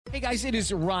Hey guys, it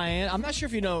is Ryan. I'm not sure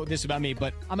if you know this about me,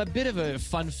 but I'm a bit of a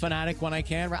fun fanatic when I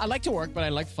can. I like to work, but I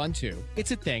like fun too. It's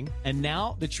a thing. And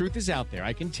now the truth is out there.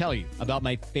 I can tell you about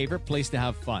my favorite place to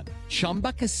have fun.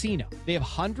 Chumba Casino. They have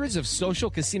hundreds of social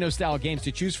casino style games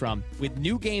to choose from with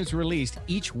new games released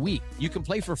each week. You can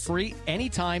play for free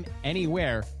anytime,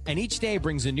 anywhere. And each day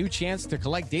brings a new chance to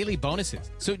collect daily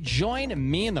bonuses. So join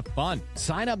me in the fun.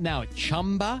 Sign up now at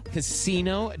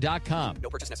ChumbaCasino.com. No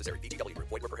purchase necessary. VGW.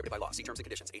 Void where prohibited by law. See terms and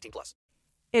conditions. 18+.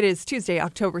 It is Tuesday,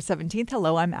 October 17th.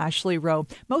 Hello, I'm Ashley Rowe.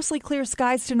 Mostly clear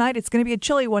skies tonight. It's going to be a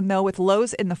chilly one, though, with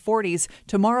lows in the 40s.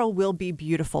 Tomorrow will be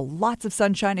beautiful. Lots of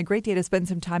sunshine. A great day to spend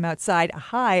some time outside. A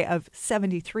high of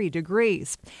 73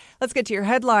 degrees. Let's get to your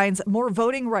headlines. More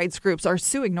voting rights groups are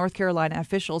suing North Carolina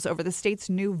officials over the state's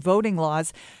new voting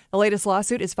laws. The latest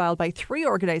lawsuit is filed by 3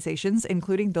 organizations,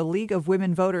 including the League of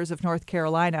Women Voters of North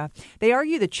Carolina. They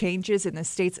argue the changes in the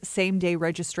state's same-day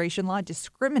registration law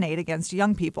discriminate against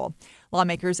young people.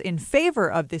 Lawmakers in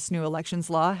favor of this new elections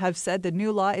law have said the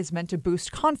new law is meant to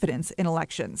boost confidence in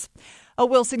elections. A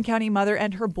Wilson County mother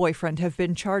and her boyfriend have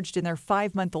been charged in their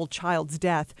 5-month-old child's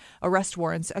death. Arrest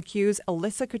warrants accuse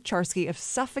Alyssa Kucharski of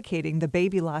suffocating the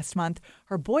baby last month.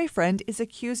 Her boyfriend is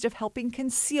accused of helping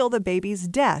conceal the baby's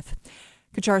death.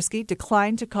 Kucharski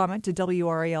declined to comment to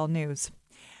WRAL News.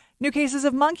 New cases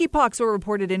of monkeypox were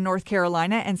reported in North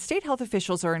Carolina, and state health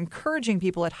officials are encouraging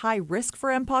people at high risk for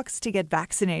Mpox to get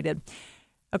vaccinated.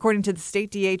 According to the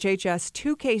state DHHS,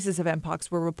 2 cases of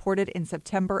Mpox were reported in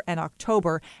September and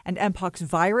October, and Mpox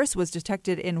virus was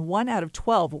detected in 1 out of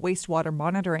 12 wastewater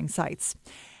monitoring sites.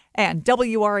 And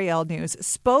WRAL News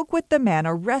spoke with the man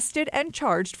arrested and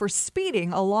charged for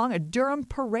speeding along a Durham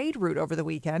parade route over the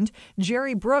weekend.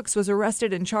 Jerry Brooks was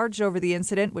arrested and charged over the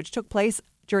incident, which took place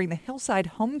during the Hillside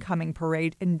Homecoming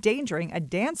Parade, endangering a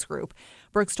dance group.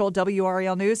 Brooks told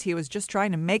WRAL News he was just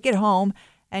trying to make it home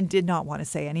and did not want to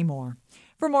say any more.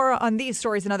 For more on these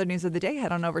stories and other news of the day,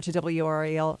 head on over to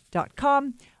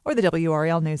WRAL.com or the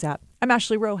WRAL News app. I'm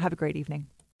Ashley Rowe. Have a great evening.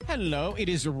 Hello, it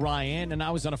is Ryan, and I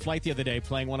was on a flight the other day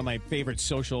playing one of my favorite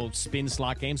social spin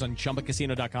slot games on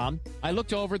ChumbaCasino.com. I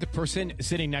looked over at the person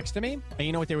sitting next to me, and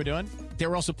you know what they were doing? They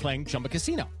were also playing Chumba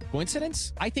Casino.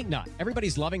 Coincidence? I think not.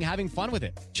 Everybody's loving having fun with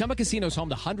it. Chumba Casino is home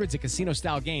to hundreds of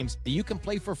casino-style games that you can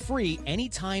play for free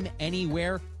anytime,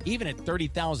 anywhere, even at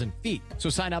 30,000 feet.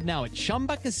 So sign up now at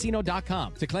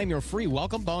ChumbaCasino.com to claim your free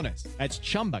welcome bonus. That's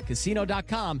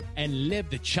ChumbaCasino.com and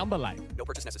live the Chumba life. No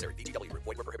purchase necessary. VGW. Void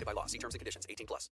where prohibited by law. See terms and conditions. 18+.